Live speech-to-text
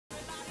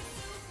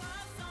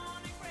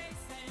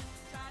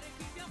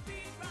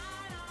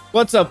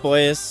What's up,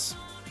 boys?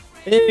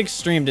 Big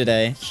stream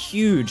today.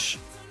 Huge.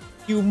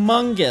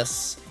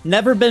 Humongous.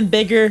 Never been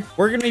bigger.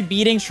 We're going to be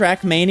beating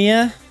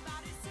Trackmania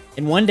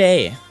in one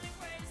day.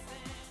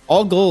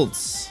 All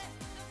golds.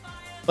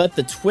 But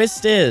the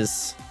twist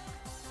is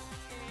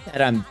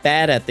that I'm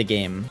bad at the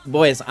game.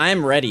 Boys,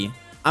 I'm ready.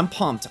 I'm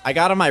pumped. I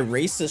got on my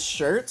racist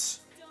shirt.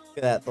 Look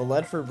at that. The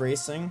lead for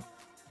racing.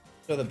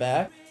 Show the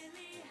back.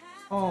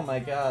 Oh my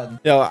god.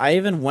 Yo, I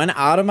even went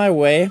out of my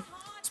way.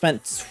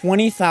 Spent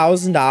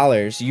 $20,000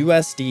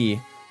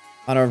 USD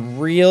on a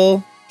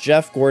real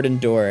Jeff Gordon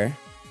door.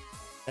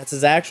 That's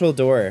his actual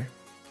door.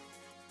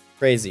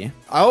 Crazy.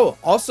 Oh,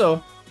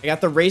 also, I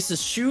got the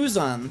racist shoes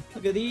on.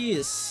 Look at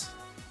these.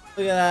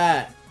 Look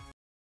at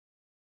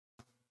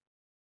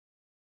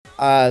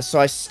that. So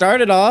I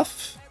started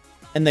off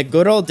in the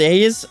good old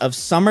days of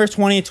summer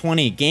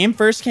 2020. Game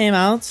first came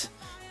out.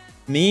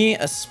 Me,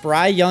 a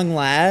spry young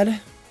lad,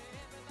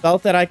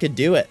 felt that I could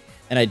do it.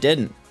 And I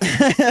didn't.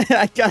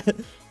 I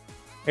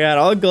got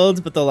all golds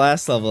but the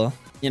last level.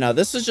 You know,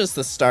 this was just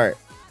the start.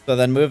 So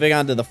then moving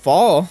on to the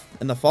fall,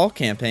 in the fall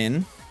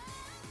campaign,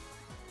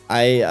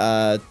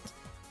 I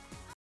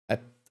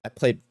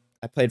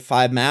played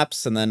 5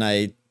 maps and then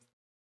I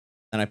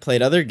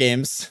played other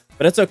games.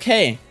 But it's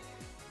okay,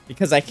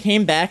 because I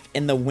came back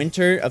in the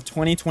winter of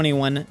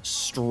 2021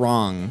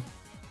 strong.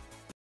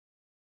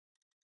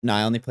 No,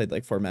 I only played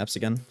like 4 maps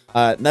again.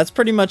 That's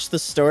pretty much the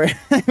story.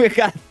 We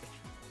got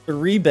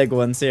 3 big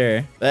ones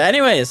here. But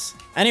anyways,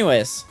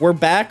 we're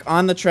back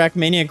on the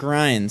Trackmania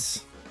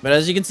grinds. But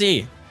as you can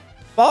see,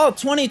 fall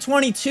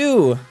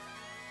 2022,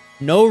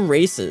 no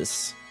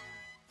races.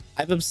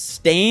 I've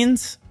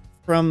abstained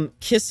from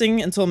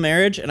kissing until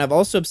marriage, and I've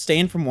also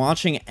abstained from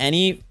watching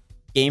any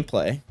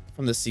gameplay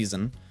from this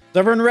season. Is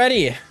everyone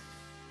ready? I'm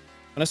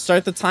gonna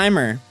start the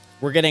timer.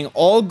 We're getting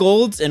all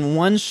golds in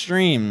one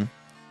stream.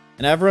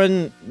 And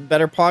everyone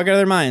better pog out of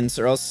their minds,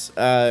 or else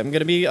I'm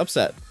gonna be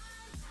upset.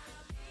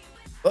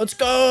 Let's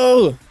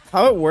go!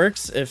 How it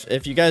works,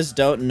 if you guys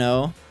don't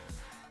know,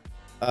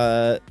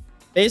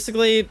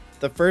 basically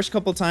the first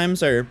couple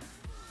times are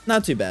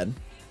not too bad.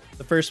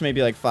 The first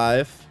maybe like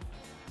 5,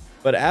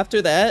 but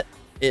after that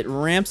it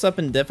ramps up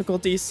in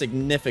difficulty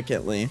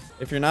significantly.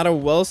 If you're not a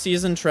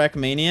well-seasoned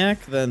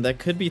Trackmaniac, then that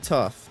could be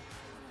tough.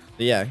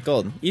 But yeah,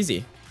 gold,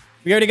 easy.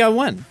 We already got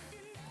one.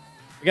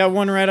 We got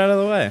one right out of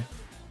the way.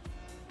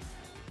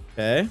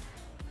 Okay.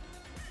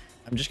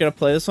 I'm just gonna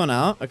play this one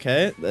out.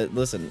 Okay.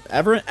 Listen,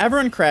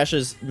 everyone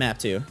crashes map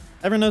 2.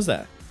 Everyone knows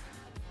that.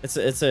 It's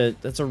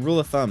a rule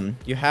of thumb.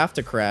 You have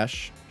to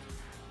crash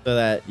so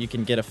that you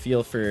can get a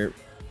feel for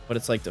what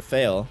it's like to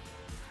fail.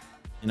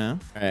 You know?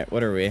 Alright,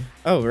 what are we?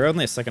 Oh, we're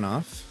only a second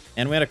off.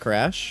 And we had a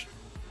crash.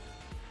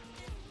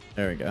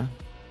 There we go.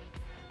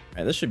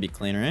 Alright, this should be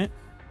clean, right?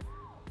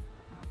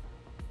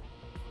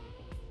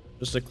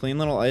 Just a clean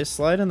little ice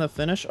slide in the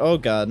finish. Oh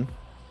god.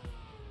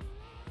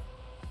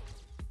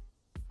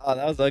 Oh,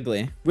 that was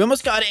ugly. We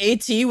almost got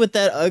AT with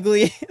that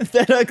ugly,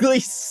 that ugly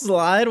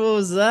slide. What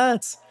was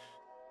that?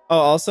 Oh,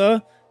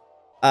 also,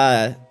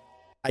 I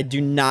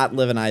do not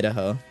live in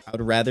Idaho. I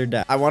would rather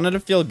die. I wanted to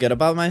feel good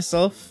about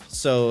myself,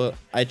 so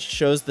I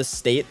chose the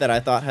state that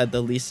I thought had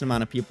the least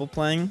amount of people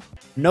playing.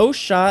 No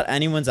shot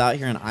anyone's out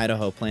here in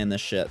Idaho playing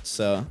this shit.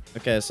 So,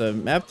 okay, so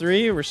map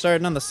 3, we're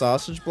starting on the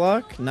sausage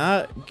block.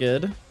 Not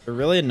good, but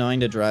really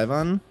annoying to drive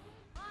on.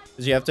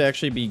 Because you have to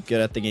actually be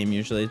good at the game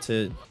usually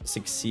to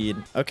succeed.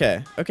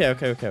 Okay. I get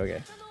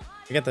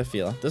the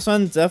feel. This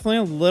one's definitely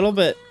a little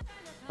bit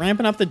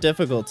ramping up the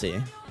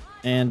difficulty.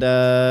 And,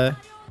 what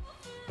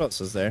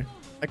else is there?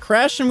 I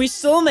crashed and we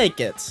still make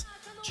it.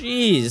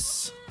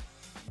 Jeez.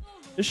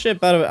 This shit,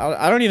 by the way,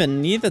 I don't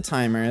even need the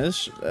timer.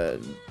 This,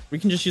 we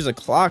can just use a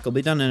clock. It'll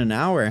be done in an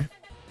hour.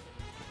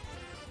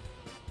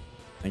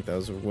 I think that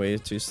was way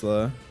too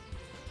slow.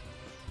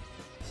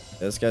 Yeah,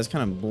 this guy's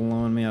kind of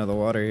blowing me out of the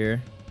water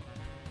here.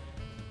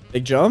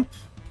 Big jump.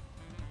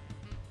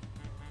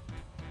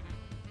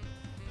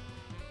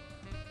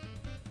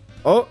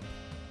 Oh.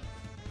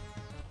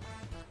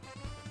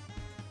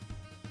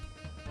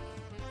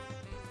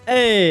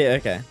 Hey,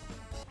 okay.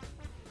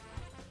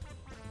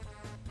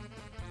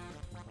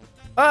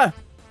 Ah.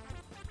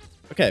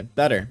 Okay,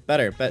 better.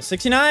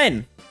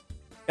 69.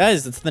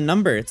 Guys, it's the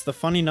number. It's the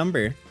funny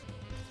number.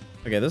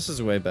 Okay, this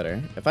is way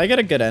better. If I get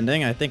a good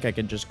ending, I think I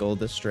could just gold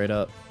this straight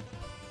up.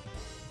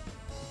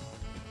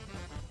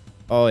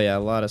 Oh yeah, a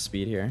lot of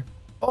speed here.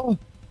 Oh,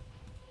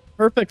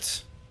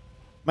 perfect.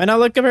 Might not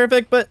look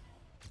perfect, but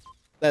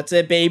that's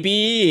it,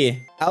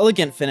 baby.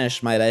 Elegant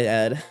finish, might I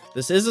add.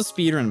 This is a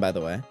speed run, by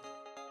the way.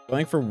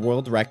 Going for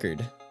world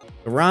record.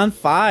 We're on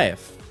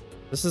 5.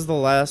 This is the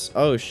last.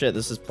 Oh shit,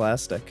 this is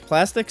plastic.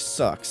 Plastic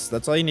sucks.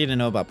 That's all you need to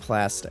know about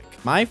plastic.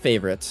 My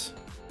favorite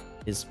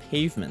is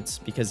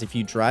pavement, because if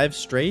you drive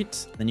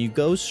straight, then you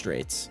go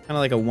straight. Kind of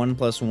like a 1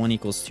 + 1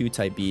 = 2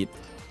 type beat.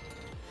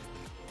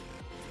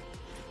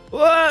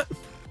 What?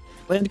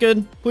 Land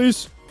good,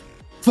 please.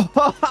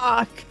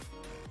 Fuck!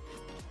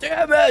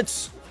 Damn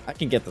it! I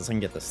can get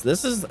this.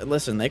 This is,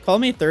 listen, they call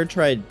me 3rd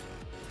try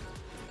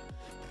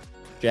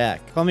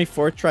Jack. Call me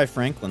 4th try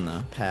Franklin,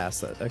 though.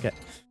 Pass that. Okay.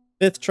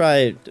 Fifth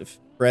try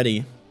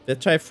Freddy. Fifth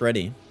try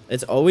Freddy.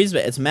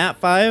 It's map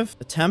 5,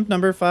 attempt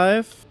number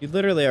 5. You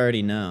literally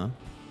already know.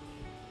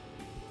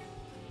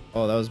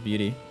 Oh, that was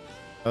beauty.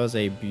 That was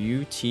a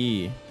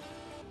beauty.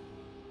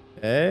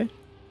 Okay.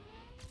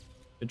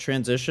 Good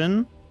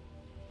transition.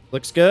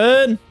 Looks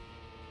good.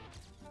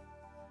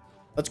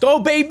 Let's go,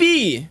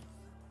 baby.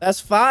 That's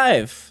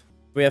 5.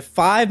 We have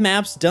 5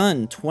 maps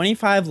done.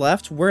 25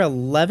 left. We're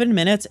 11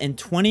 minutes and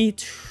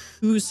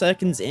 22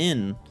 seconds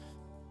in.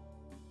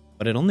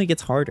 But it only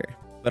gets harder.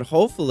 But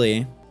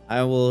hopefully,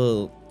 I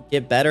will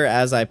get better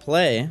as I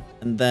play.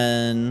 And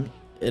then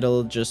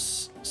it'll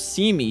just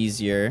seem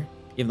easier.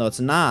 Even though it's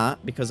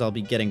not, because I'll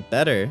be getting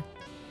better.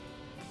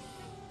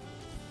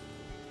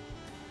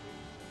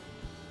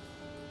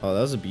 Oh,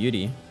 that was a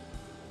beauty.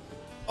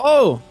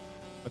 Oh!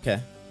 Okay.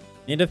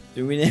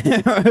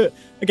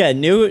 Okay,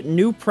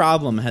 new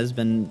problem has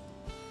been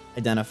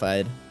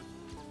identified.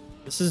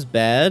 This is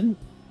bad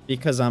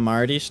because I'm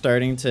already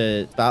starting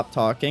to stop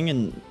talking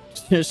and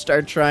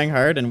start trying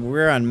hard, and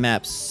we're on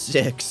map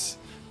 6.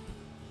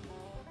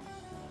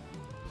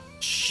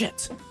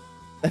 Shit.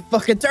 That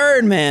fucking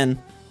turn,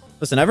 man.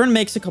 Listen, everyone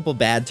makes a couple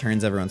bad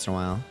turns every once in a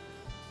while.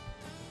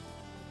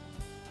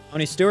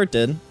 Tony Stewart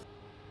did.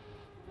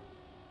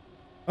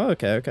 Oh,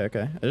 okay.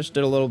 I just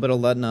did a little bit of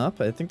letting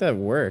up. I think that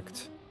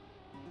worked.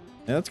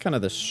 Yeah, that's kind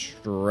of the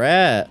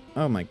strat.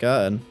 Oh my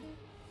god.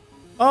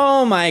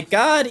 Oh my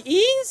god,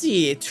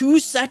 easy. 2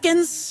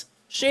 seconds?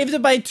 Shaved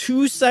it by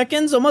 2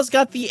 seconds. Almost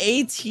got the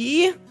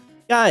AT.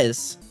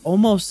 Guys,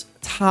 almost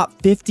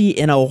top 50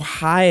 in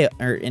Ohio,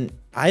 or in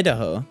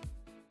Idaho.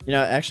 You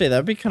know, actually,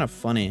 that'd be kind of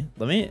funny.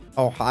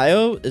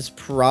 Ohio is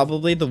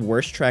probably the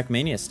worst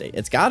Trackmania state.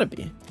 It's gotta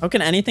be. How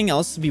can anything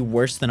else be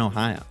worse than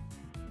Ohio?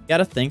 You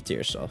gotta think to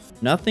yourself.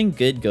 Nothing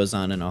good goes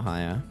on in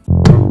Ohio.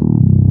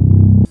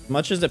 As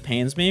much as it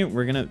pains me,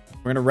 we're gonna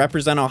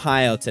represent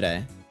Ohio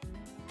today.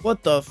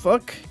 What the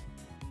fuck?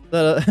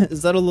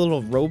 Is that a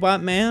little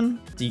robot man?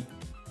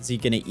 Is he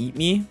gonna eat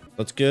me?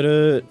 Let's get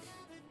it.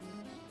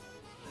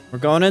 We're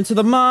going into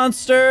the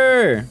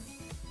monster.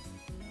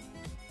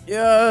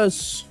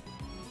 Yes.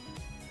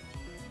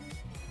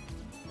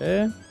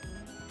 Okay.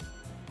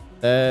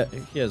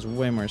 He has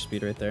way more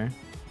speed right there.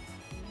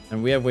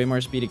 And we have way more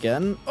speed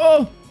again.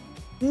 Oh!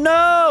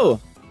 No!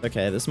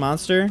 Okay, this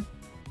monster.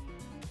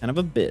 Kind of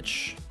a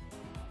bitch.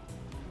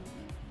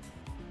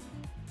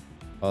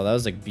 Oh, that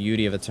was like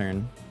beauty of a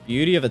turn.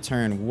 Beauty of a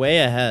turn. Way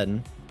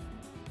ahead.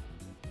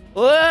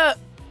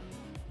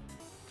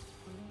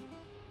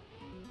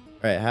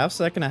 Alright, half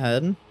second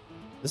ahead.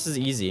 This is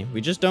easy. We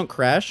just don't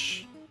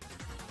crash.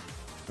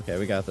 Okay,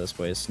 we got this,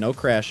 boys. No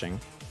crashing.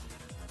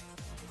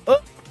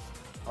 Oh!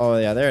 Oh,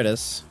 yeah, there it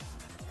is.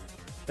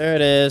 There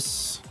it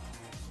is.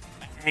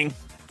 Bang.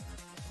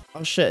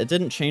 Oh, shit. It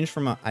didn't change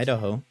from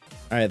Idaho. All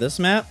right, this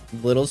map,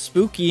 little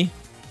spooky.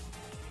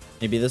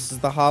 Maybe this is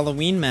the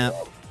Halloween map.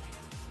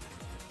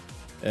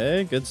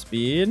 Okay, good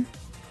speed.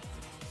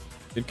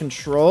 Good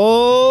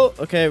control.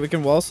 Okay, we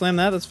can wall slam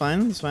that. That's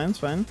fine. That's fine. That's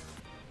fine.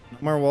 No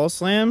more wall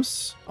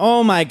slams.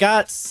 Oh, my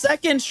God.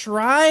 Second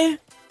try.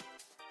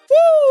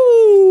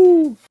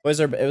 Woo! Boys,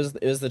 it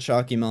was the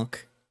chalky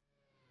milk.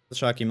 The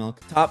chalky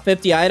milk. Top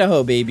 50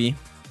 Idaho, baby.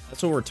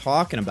 That's what we're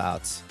talking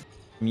about.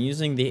 I'm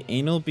using the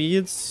anal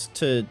beads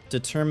to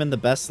determine the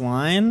best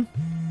line.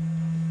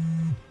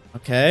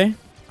 Okay.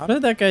 How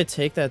did that guy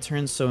take that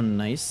turn so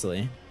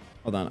nicely?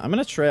 Hold on. I'm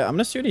gonna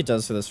see what he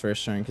does for this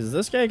first turn, because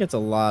this guy gets a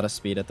lot of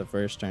speed at the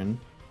first turn.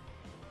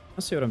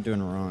 Let's see what I'm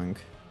doing wrong.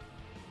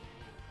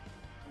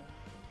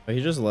 Oh,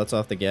 he just lets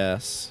off the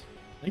gas.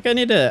 I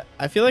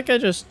feel like I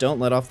just don't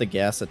let off the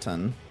gas a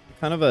ton. I'm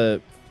kind of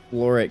a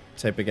Floric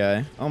type of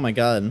guy. Oh my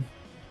god.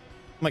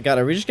 Oh my god,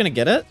 are we just gonna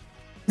get it?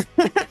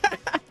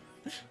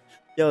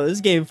 Yo,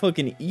 this game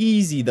fucking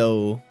easy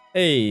though.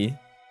 Hey,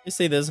 you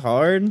say this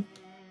hard?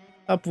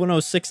 Top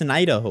 106 in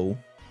Idaho.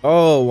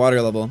 Oh,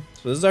 water level.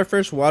 So this is our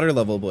first water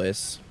level,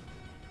 boys.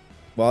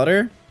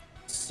 Water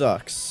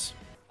sucks.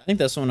 I think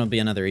this one will be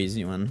another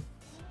easy one.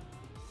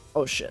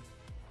 Oh shit.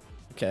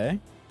 Okay.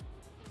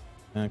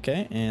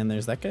 Okay, and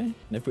there's that guy.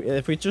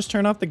 If we just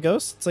turn off the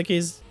ghost, it's like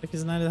he's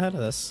not ahead of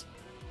us.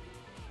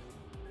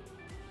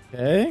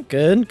 Okay,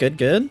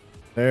 good.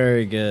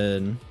 Very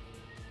good.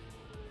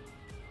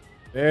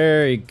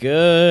 Very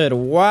good.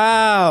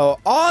 Wow.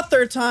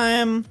 Author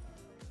time.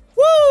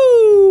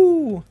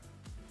 Woo!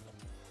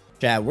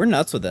 Chat, we're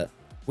nuts with it.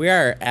 We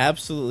are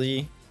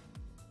absolutely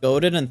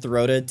goated and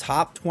throated.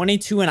 Top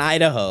 22 in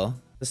Idaho.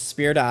 The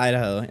spirit of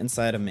Idaho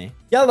inside of me.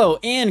 Yellow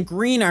and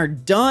green are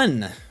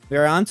done. We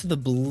are on to the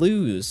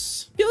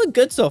blues. Feeling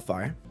good so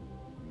far.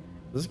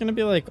 This is gonna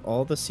be like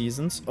all the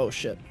seasons. Oh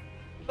shit.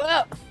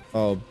 Ah!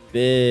 Oh,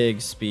 big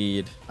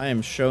speed. I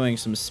am showing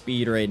some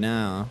speed right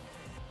now.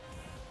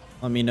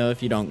 Let me know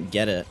if you don't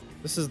get it.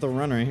 This is the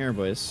run right here,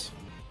 boys.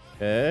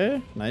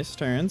 Okay, nice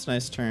turns,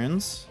 nice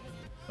turns.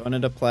 Going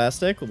into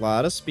plastic, a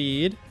lot of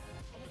speed.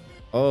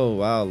 Oh,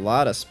 wow, a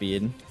lot of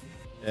speed.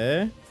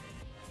 Okay.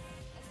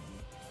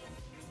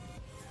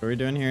 What are we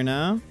doing here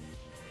now?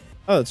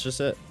 Oh, it's just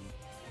it.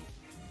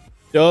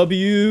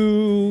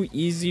 W.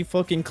 Easy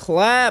fucking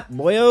clap,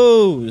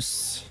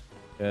 boyos.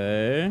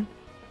 Okay.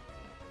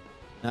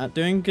 Not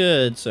doing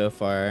good so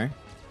far.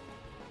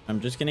 I'm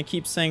just gonna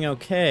keep saying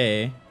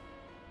okay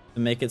to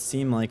make it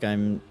seem like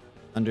I'm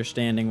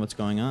understanding what's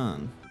going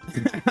on.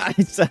 I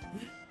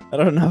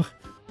don't know.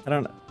 I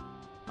don't know.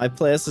 My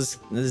playlist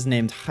is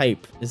named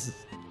Hype. Is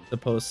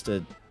supposed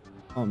to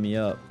pump me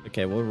up.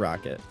 Okay, we'll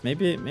rock it.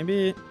 Maybe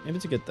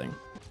it's a good thing.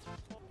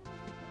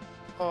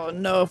 Oh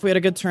no, if we had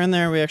a good turn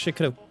there, we actually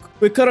could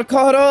have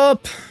caught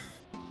up.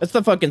 That's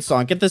the fucking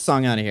song. Get this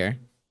song out of here.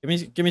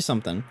 Give me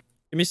something.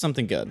 Give me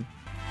something good.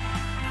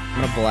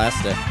 I'm gonna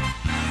blast it.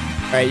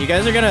 All right, you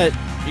guys are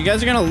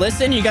gonna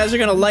listen. You guys are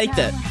gonna like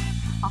it.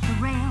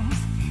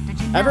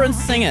 Everyone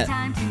sing it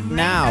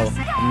now.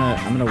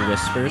 I'm gonna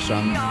whisper, so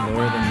I'm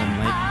lower than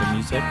the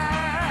music.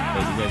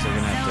 But you guys are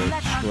gonna have to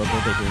struggle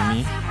to hear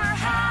me.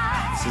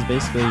 This is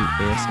basically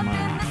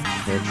ASMR.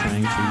 They're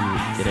trying to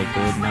get a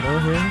gold medal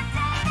here.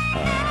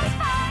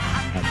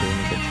 Not doing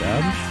a good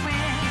job.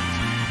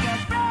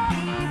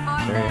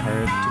 Very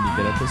hard to be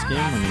good at this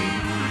game when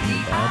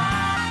you're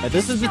bad. But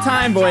this is the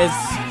time, boys.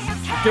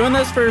 Doing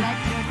this for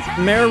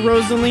Mayor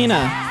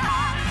Rosalina.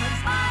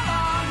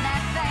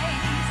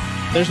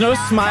 There's no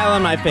smile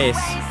on my face.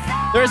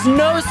 There's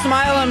no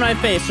smile on my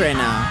face right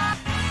now.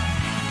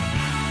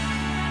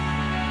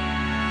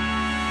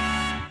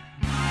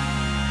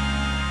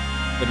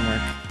 Didn't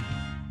work.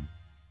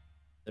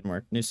 Didn't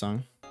work. New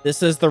song.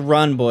 This is the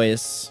run,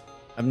 boys.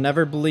 I've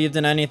never believed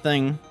in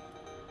anything,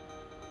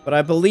 but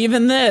I believe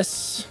in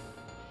this.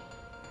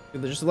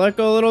 Just let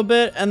go a little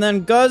bit and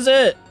then guzz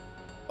it.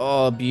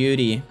 Oh,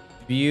 beauty.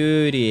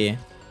 Beauty. All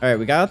right,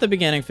 we got the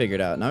beginning figured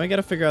out. Now we got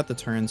to figure out the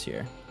turns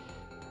here.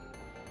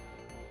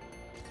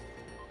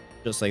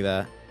 Just like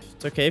that.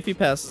 It's okay if he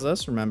passes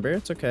us. Remember,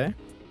 it's okay.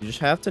 You just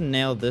have to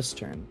nail this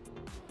turn.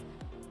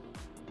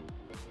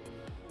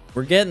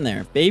 We're getting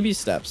there. Baby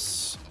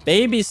steps.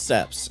 Baby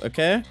steps,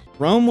 okay?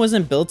 Rome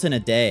wasn't built in a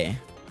day.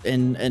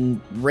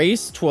 And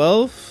race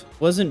 12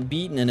 wasn't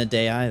beaten in a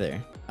day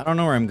either. I don't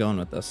know where I'm going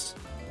with this.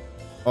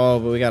 Oh,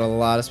 but we got a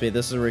lot of speed.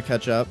 This is where we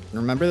catch up.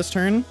 Remember this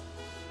turn?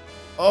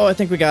 Oh, I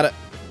think we got it.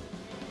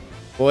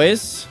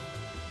 Boys.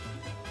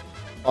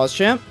 Pause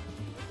champ.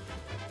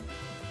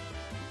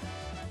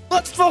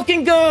 Let's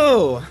fucking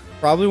go!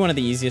 Probably one of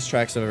the easiest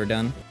tracks I've ever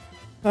done.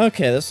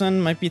 Okay, this one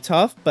might be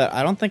tough, but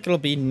I don't think it'll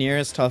be near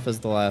as tough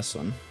as the last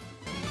one.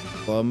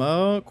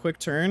 Slow-mo, quick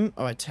turn.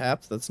 Oh, I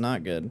tapped. That's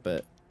not good,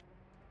 but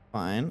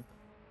fine.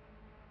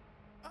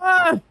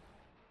 Ah!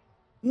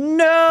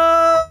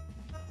 No!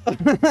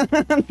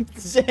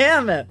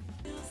 Damn it!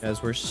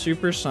 Guys, we're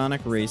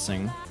supersonic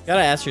racing.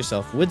 Gotta ask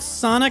yourself, would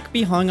Sonic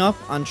be hung up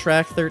on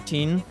track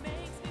 13?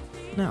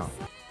 No.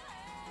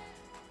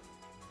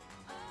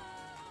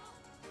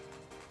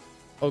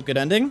 Oh, good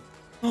ending?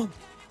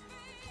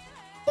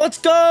 Let's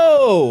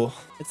go!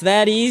 It's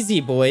that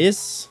easy,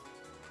 boys.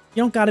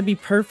 You don't gotta be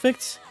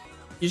perfect.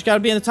 You just gotta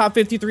be in the top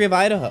 53 of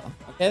Idaho.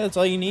 Okay, that's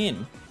all you need.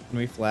 Can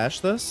we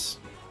flash this?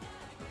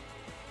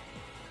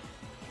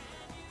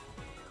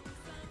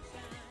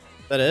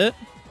 Is that it?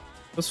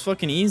 That was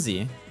fucking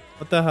easy.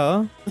 What the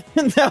hell?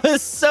 That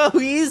was so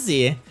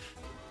easy.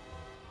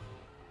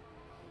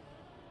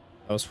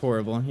 That was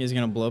horrible. He's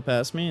gonna blow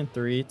past me in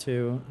 3,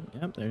 2.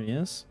 Yep, there he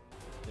is.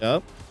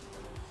 Yep.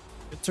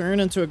 Good turn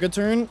into a good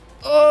turn.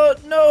 Oh,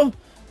 no.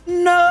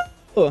 No.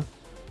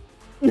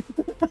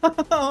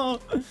 No.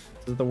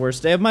 This is the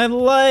worst day of my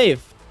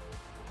life.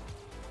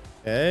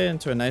 Okay,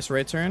 into a nice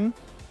right turn.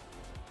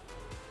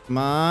 Come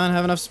on,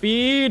 have enough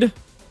speed.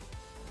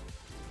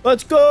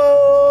 Let's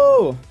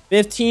go.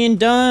 15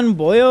 done,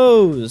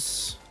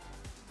 boyos.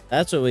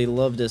 That's what we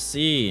love to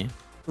see.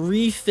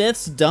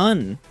 3/5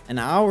 done. An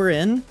hour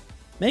in.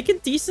 Making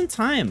decent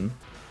time.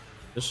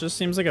 This just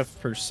seems like a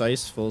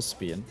precise full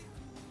speed.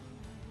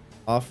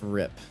 Off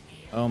rip.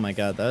 Oh my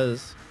god,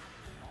 is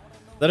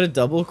that a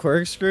double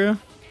corkscrew?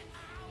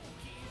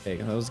 Okay,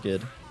 that was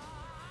good.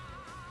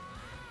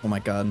 Oh my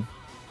god.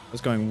 I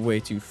was going way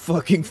too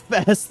fucking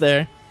fast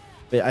there.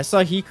 But I saw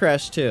he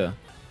crashed too.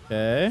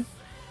 Okay.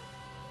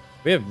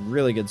 We have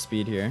really good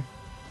speed here.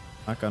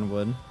 Knock on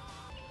wood.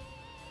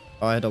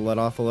 Oh, I had to let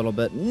off a little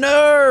bit.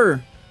 No!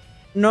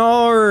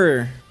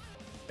 No!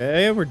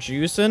 Okay, we're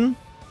juicing.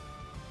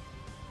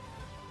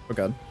 Oh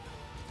god.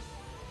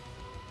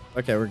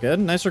 Okay, we're good.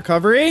 Nice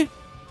recovery.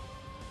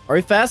 Are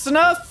we fast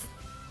enough?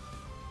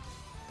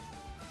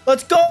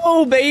 Let's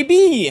go,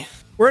 baby!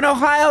 We're in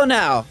Ohio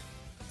now.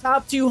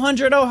 Top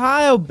 200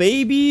 Ohio,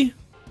 baby.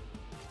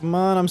 Come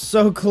on, I'm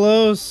so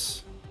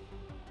close.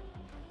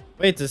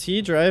 Wait, does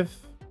he drive?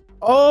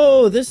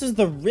 Oh, this is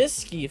the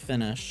risky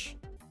finish.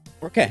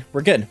 Okay,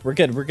 we're good. We're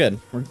good. We're good.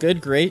 We're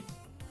good. Great.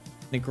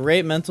 In a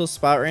great mental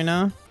spot right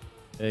now.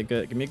 Okay,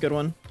 good. Give me a good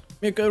one.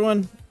 Give me a good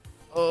one.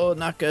 Oh,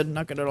 not good.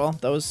 Not good at all.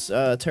 That was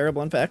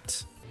terrible, in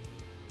fact.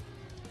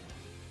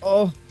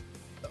 Oh,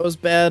 that was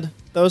bad.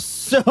 That was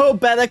so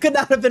bad. That could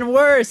not have been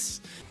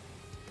worse.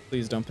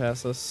 Please don't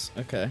pass us.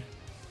 Okay.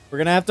 We're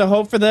gonna have to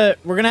hope for the.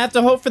 We're gonna have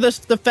to hope for this.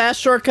 The fast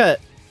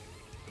shortcut.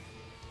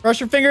 Cross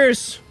your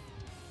fingers.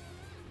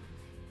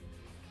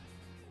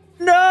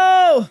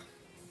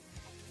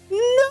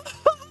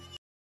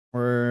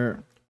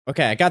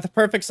 Okay, I got the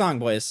perfect song,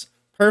 boys.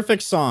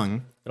 Perfect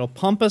song. It'll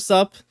pump us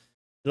up.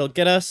 It'll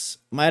get us,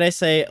 might I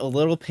say, a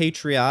little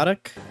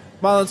patriotic.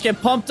 Come on, let's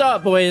get pumped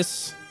up,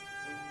 boys.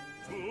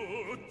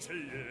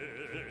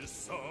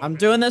 I'm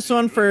doing this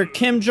one for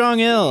Kim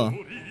Jong-il.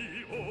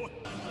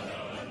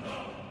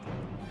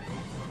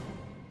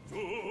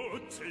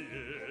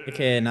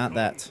 Okay, not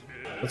that.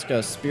 Let's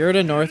go. Spirit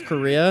of North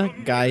Korea,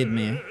 guide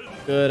me.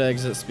 Good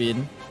exit speed.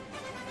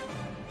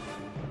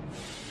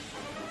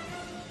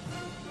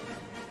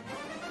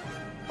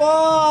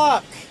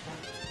 Fuck!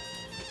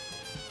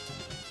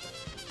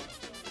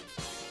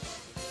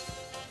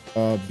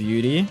 Oh,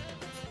 beauty.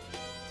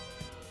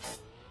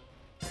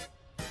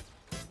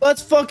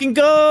 Let's fucking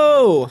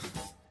go!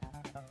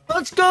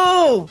 Let's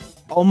go!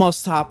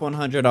 Almost top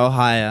 100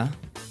 Ohio.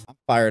 I'm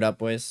fired up,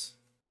 boys.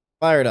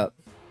 Fired up.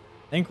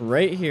 I think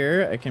right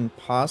here, I can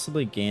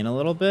possibly gain a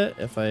little bit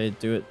if I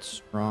do it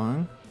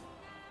strong.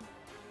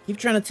 Keep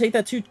trying to take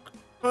that too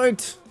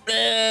hard.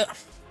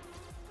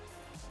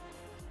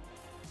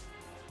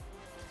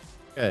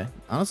 Okay,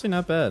 honestly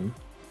not bad.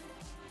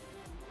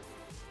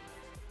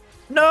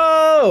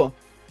 No!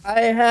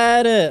 I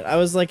had it. I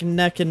was like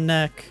neck and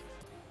neck.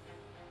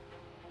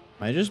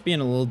 Am I just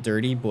being a little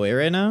dirty boy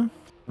right now?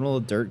 A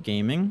little dirt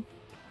gaming.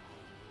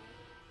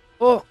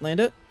 Oh, land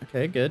it.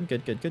 Okay, good,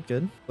 good, good, good,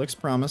 good. Looks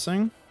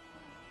promising.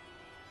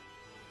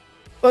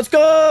 Let's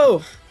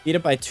go! Beat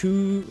it by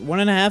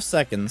 1.5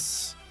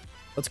 seconds.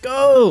 Let's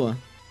go!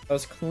 That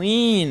was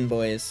clean,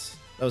 boys.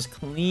 That was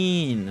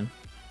clean.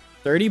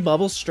 30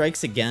 bubble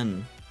strikes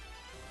again.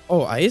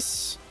 Oh,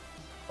 ice?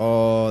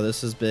 Oh,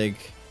 this is big.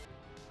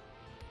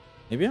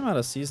 Maybe I'm out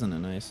of season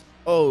in ice.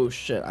 Oh,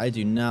 shit. I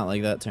do not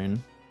like that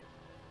turn.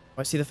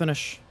 Oh, I see the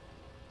finish.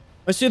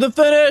 I see the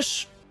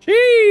finish!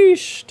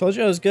 Sheesh! Told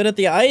you I was good at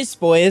the ice,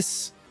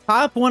 boys.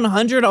 Top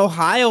 100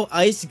 Ohio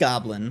Ice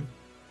Goblin.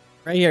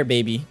 Right here,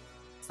 baby.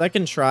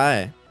 Second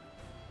try.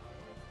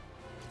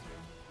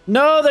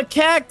 No, the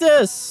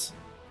cactus!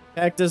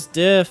 Cactus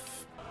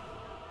diff.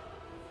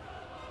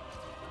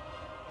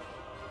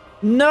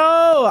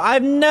 No!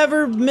 I've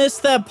never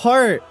missed that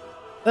part.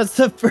 That's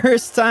the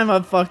first time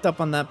I've fucked up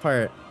on that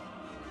part.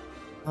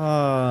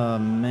 Oh,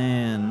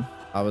 man.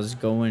 I was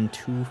going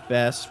too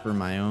fast for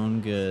my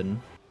own good.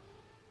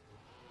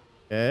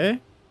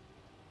 Okay.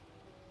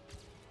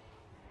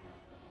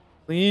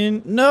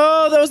 Clean.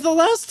 No, that was the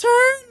last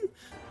turn.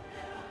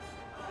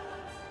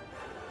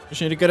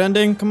 Just need a good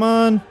ending. Come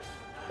on.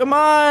 Come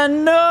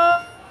on.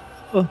 No.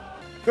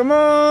 Come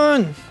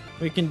on.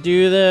 We can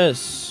do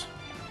this.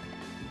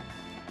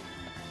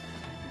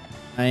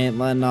 I ain't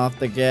letting off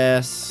the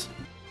gas.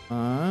 Come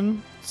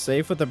on.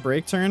 Safe with the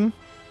brake turn.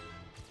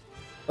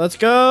 Let's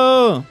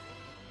go.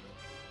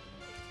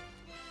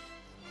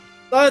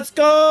 Let's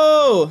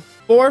go.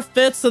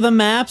 4/5 of the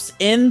maps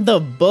in the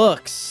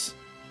books.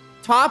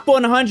 Top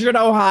 100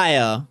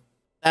 Ohio.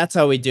 That's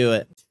how we do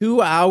it.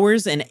 2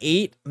 hours and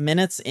 8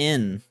 minutes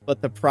in.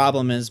 But the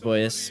problem is,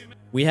 boys,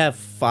 we have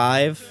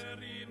 5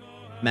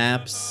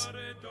 maps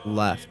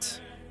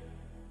left.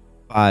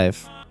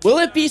 5. Will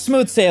it be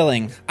smooth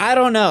sailing? I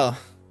don't know.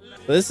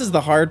 But this is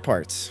the hard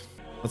part.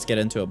 Let's get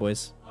into it,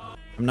 boys.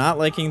 I'm not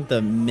liking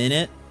the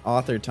minute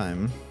author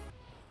time.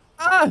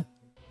 Ah!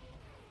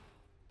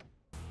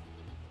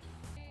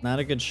 Not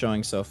a good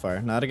showing so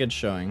far. Not a good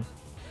showing.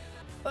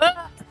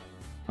 Ah!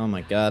 Oh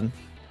my god.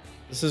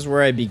 This is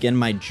where I begin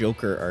my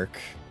Joker arc.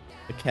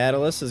 The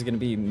catalyst is going to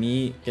be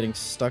me getting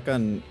stuck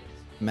on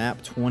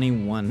map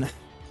 21.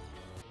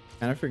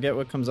 Kind of forget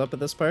what comes up at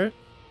this part.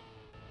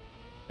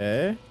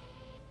 Okay.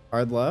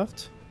 Hard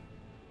left.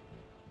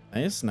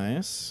 Nice,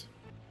 nice.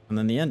 And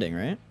then the ending,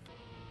 right?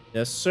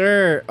 Yes,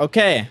 sir.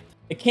 Okay.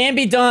 It can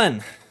be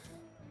done.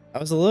 I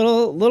was a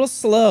little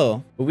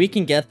slow, but we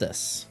can get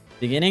this.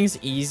 Beginning's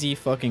easy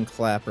fucking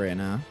clap right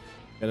now.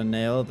 Gotta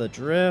nail the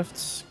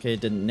drift. Okay,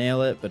 didn't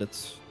nail it, but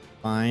it's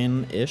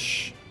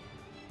fine-ish.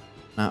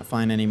 Not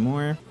fine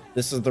anymore.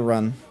 This is the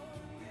run.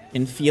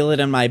 Can feel it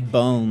in my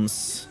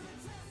bones.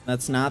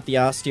 That's not the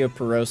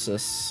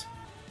osteoporosis.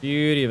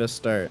 Beauty of a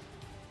start.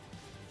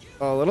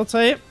 Oh, a little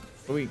tight.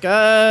 But we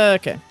got...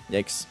 Okay.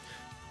 Yikes.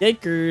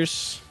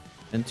 Yikers.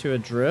 Into a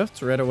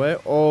drift right away.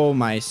 Oh,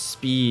 my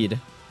speed.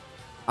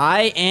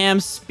 I am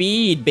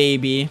speed,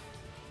 baby.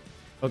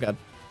 Oh, God.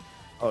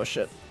 Oh,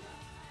 shit.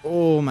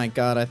 Oh, my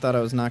God. I thought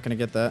I was not going to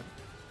get that.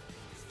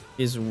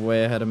 He's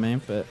way ahead of me,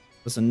 but...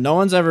 Listen, no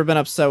one's ever been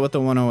upset with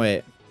the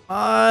 108. Come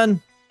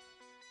on.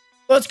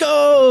 Let's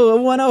go.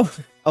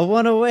 A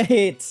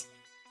 108.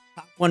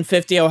 Top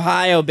 150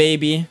 Ohio,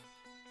 baby.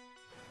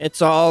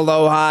 It's all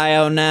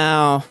Ohio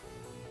now.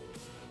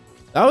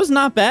 That was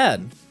not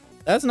bad.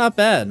 That's not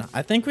bad.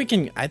 I think we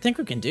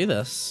can do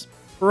this.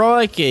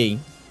 Crikey.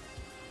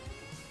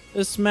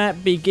 This map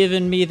be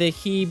giving me the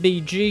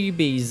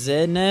heebie-jeebies,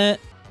 isn't it?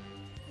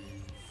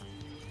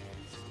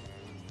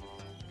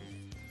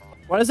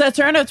 Why does that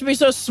turn out to be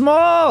so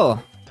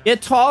small?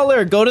 Get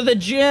taller. Go to the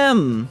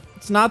gym.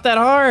 It's not that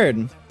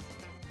hard.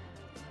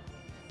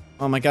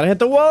 Oh my god, I hit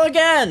the wall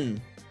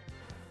again.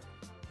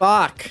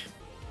 Fuck.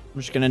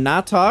 I'm just gonna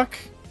not talk.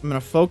 I'm gonna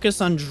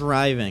focus on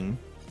driving.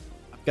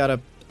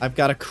 I've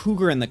got a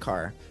cougar in the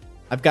car.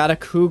 I've got a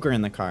cougar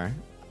in the car.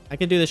 I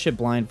can do this shit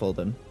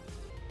blindfolded.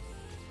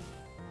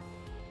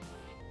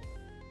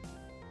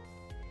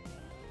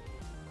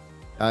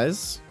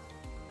 Guys?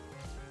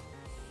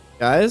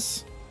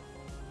 Guys?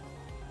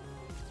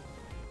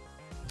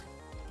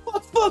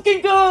 Let's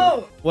fucking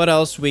go! What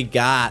else we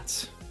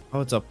got?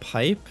 Oh, it's a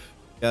pipe?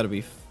 Gotta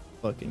be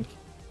fucking...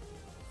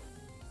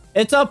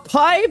 It's a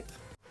pipe!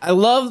 I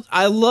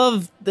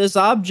love this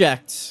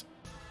object.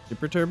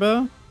 Super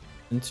turbo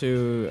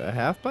into a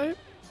half pipe?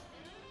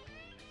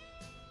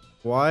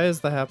 Why is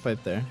the half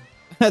pipe there?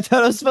 I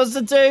thought I was supposed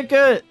to take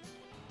it.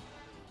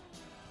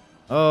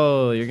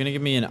 Oh, you're gonna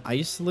give me an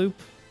ice loop?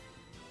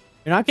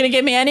 You're not gonna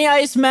give me any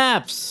ice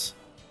maps.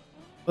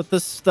 But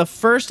the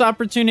first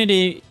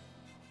opportunity,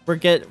 we're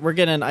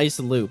getting an ice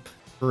loop.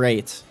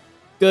 Great.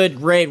 Good,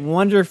 great,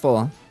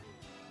 wonderful.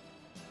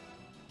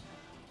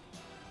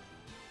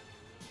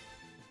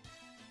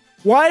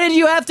 Why did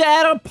you have to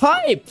add a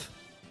pipe?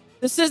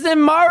 This isn't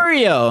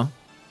Mario.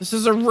 This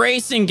is a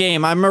racing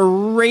game. I'm a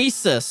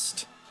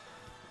racist.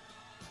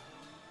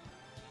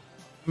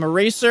 I'm a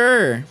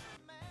racer.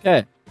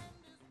 Okay.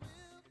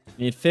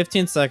 Need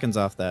 15 seconds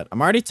off that.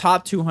 I'm already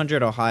top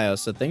 200 Ohio,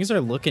 so things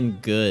are looking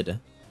good.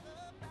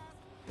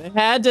 They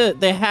had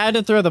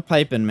to throw the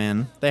pipe in,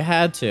 man. They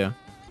had to.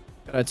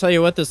 But I tell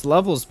you what, this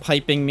level's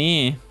piping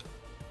me.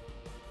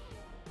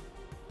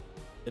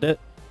 Get it?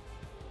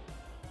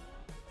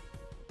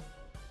 I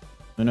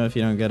don't know if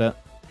you don't get it.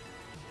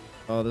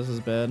 Oh, this is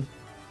bad.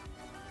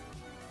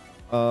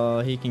 Oh,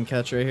 he can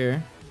catch right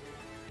here.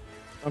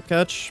 Don't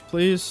catch,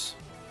 please.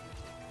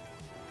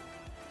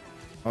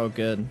 Oh,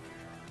 good.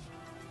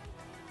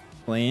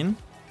 Clean.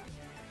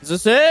 Is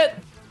this it?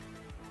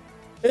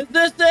 Is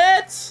this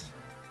it?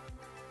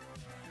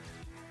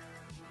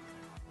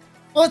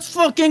 Let's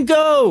fucking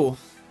go.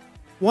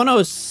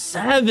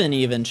 107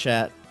 even,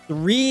 chat.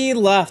 3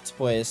 left,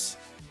 boys.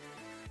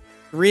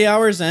 3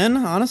 hours in?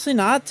 Honestly,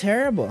 not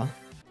terrible.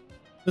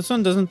 This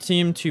one doesn't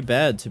seem too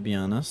bad, to be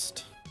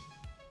honest.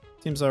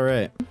 Seems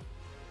alright.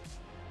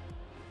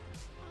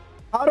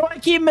 How do I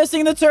keep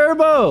missing the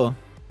turbo?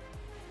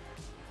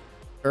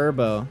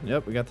 Turbo.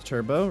 Yep, we got the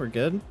turbo. We're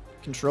good.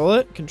 Control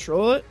it.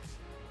 Control it.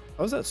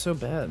 How is that so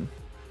bad?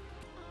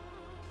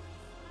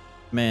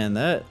 Man,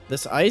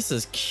 this ice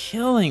is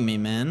killing me,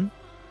 man.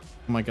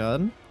 Oh my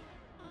god.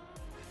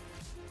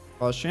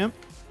 Pause champ.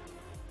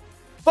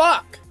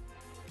 Fuck!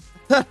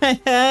 I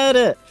had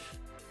it.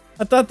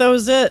 I thought that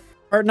was it.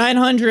 Part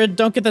 900.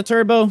 Don't get the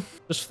turbo.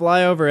 Just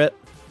fly over it.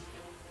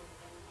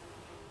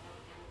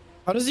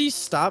 How does he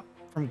stop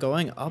from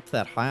going up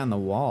that high on the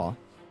wall?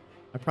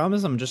 My problem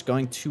is I'm just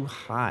going too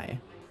high.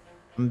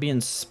 I'm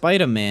being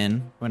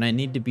Spider-Man when I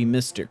need to be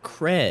Mr.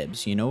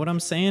 Krabs. You know what I'm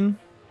saying?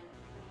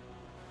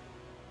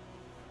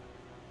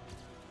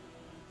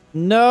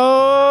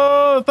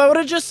 No! If I would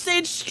have just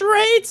stayed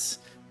straight!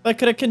 If I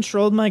could have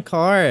controlled my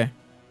car.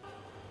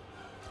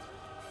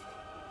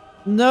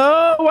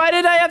 No! Why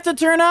did I have to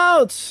turn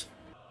out?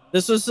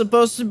 This was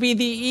supposed to be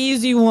the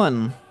easy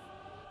one.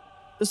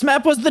 This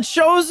map was the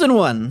chosen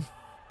one.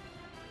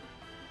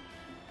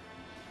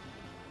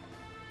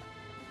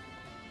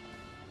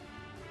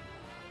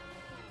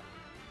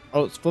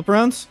 Oh, it's flip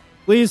arounds?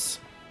 Please.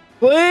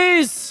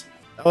 Please!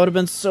 That would have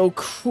been so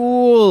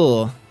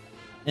cool.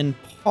 In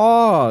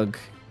Pog.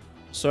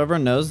 So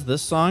everyone knows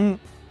this song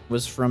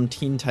was from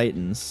Teen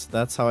Titans.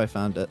 That's how I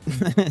found it.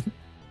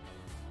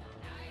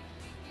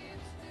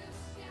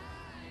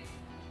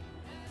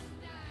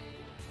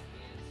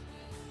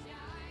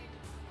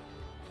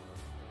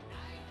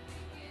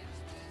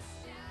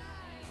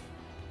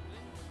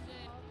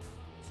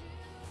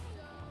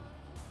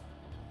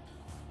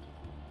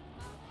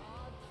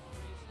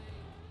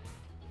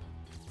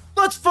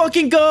 Let's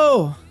fucking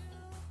go!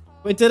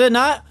 Wait, did it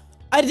not?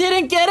 I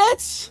didn't get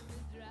it?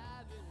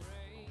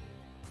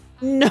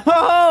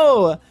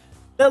 No!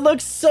 That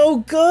looks so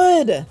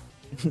good!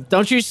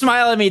 Don't you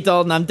smile at me,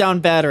 Dalton. I'm down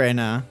bad right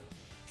now.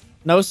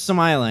 No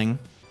smiling.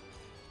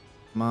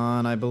 Come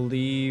on, I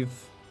believe.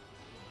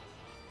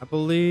 I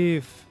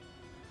believe.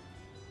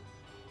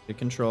 Good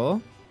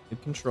control.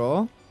 Good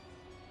control.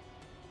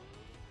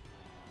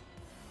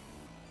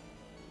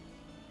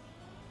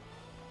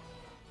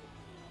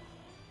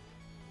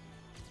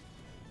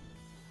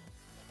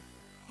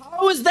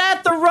 How was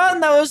that the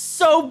run? That was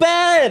so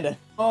bad.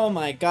 Oh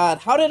my god.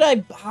 How did I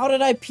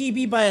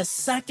PB by a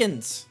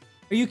second?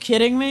 Are you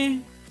kidding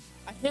me?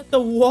 I hit the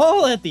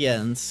wall at the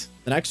end.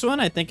 The next one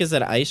I think is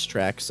at ice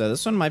track, so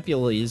this one might be a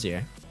little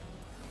easier.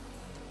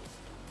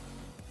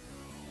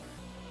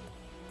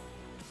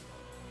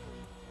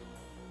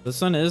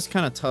 This one is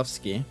kind of tough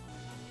ski.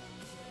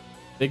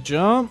 Big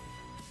jump.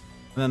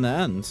 And then the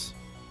ends.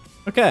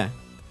 Okay.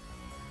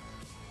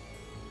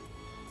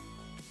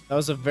 That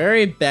was a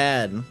very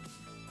bad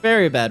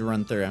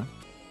run through.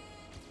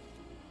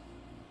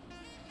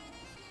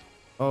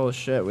 Oh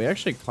shit, we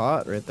actually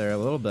caught right there a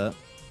little bit.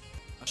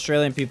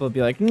 Australian people would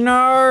be like,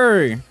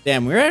 no!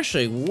 Damn, we were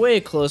actually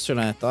way closer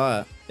than I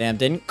thought.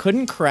 Damn,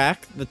 couldn't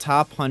crack the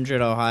top 100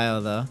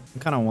 Ohio though. I'm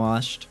kind of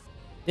washed.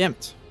 Damn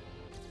it.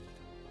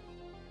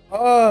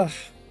 Oh,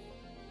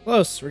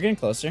 close. We're getting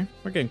closer.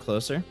 We're getting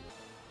closer.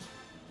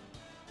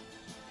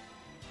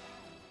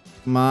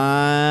 Come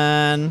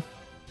on.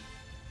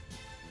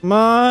 Come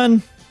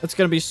on. That's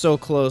gonna be so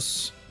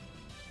close.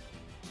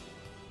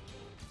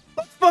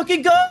 Let's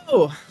fucking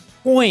go.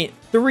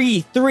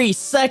 0.33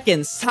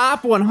 seconds.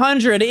 Top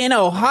 100 in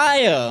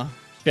Ohio.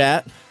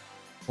 Chat.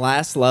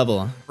 Last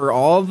level. For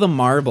all the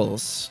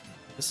marbles.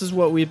 This is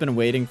what we've been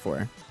waiting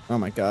for. Oh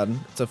my god.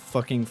 It's a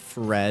fucking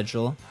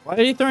fragile. Why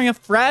are you throwing a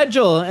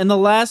fragile in the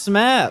last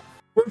map?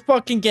 We're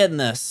fucking getting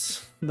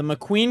this. The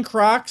McQueen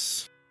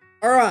Crocs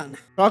are on.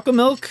 Chocolate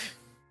milk.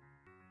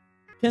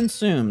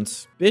 Consumed.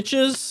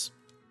 Bitches.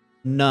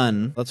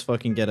 None. Let's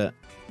fucking get it.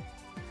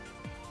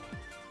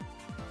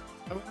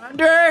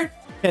 Under.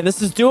 Okay,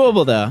 this is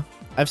doable though.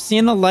 I've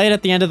seen the light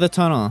at the end of the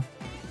tunnel.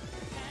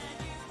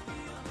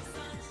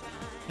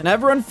 Can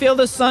everyone feel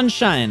the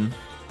sunshine?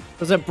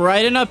 Does it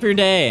brighten up your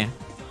day?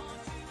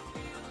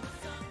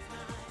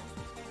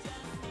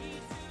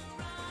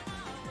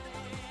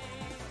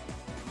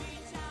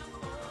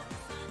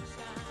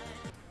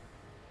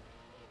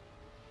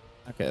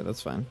 Okay,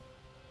 that's fine.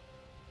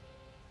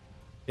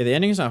 Okay, the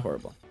ending's not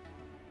horrible.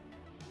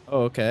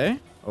 Oh, okay.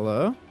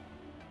 Hello?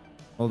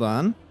 Hold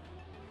on.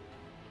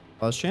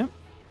 Pause champ?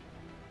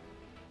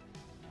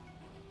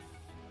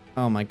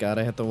 Oh my god,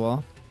 I hit the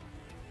wall.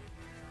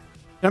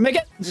 Can I make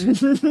it?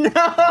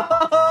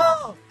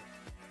 No!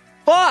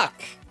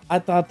 Fuck! I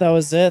thought that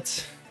was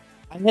it.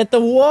 I hit the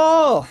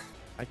wall!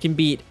 I can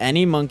beat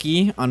any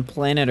monkey on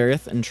planet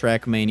Earth in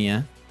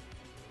Trackmania.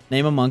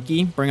 Name a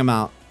monkey, bring him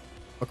out.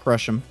 I'll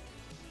crush him.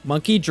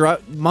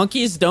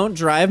 Monkeys don't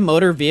drive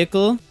motor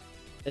vehicle?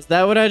 Is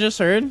that what I just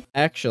heard?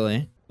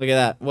 Actually, look at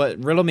that. What?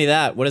 Riddle me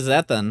that. What is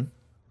that then?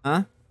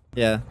 Huh?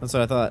 Yeah, that's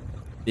what I thought.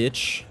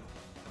 Bitch.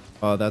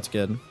 Oh, that's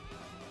good.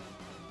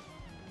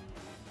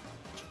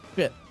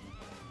 Shit.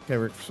 Okay,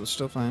 we're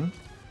still fine.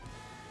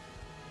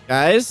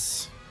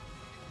 Guys.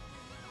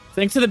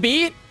 Think to the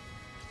beat.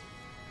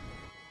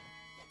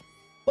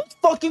 Let's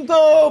fucking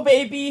go,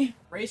 baby.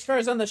 Race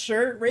cars on the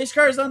shirt. Race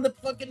cars on the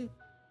fucking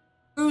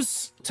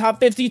goose. Top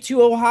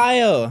 52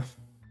 Ohio.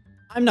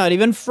 I'm not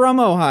even from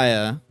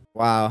Ohio.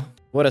 Wow.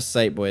 What a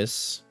sight,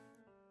 boys.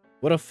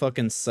 What a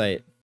fucking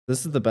sight.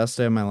 This is the best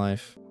day of my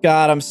life.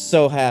 God, I'm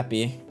so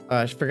happy.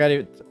 I forgot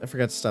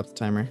to stop the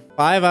timer.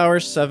 5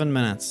 hours, 7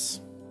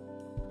 minutes.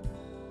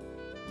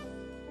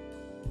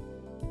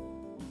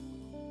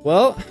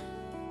 Well,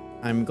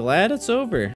 I'm glad it's over.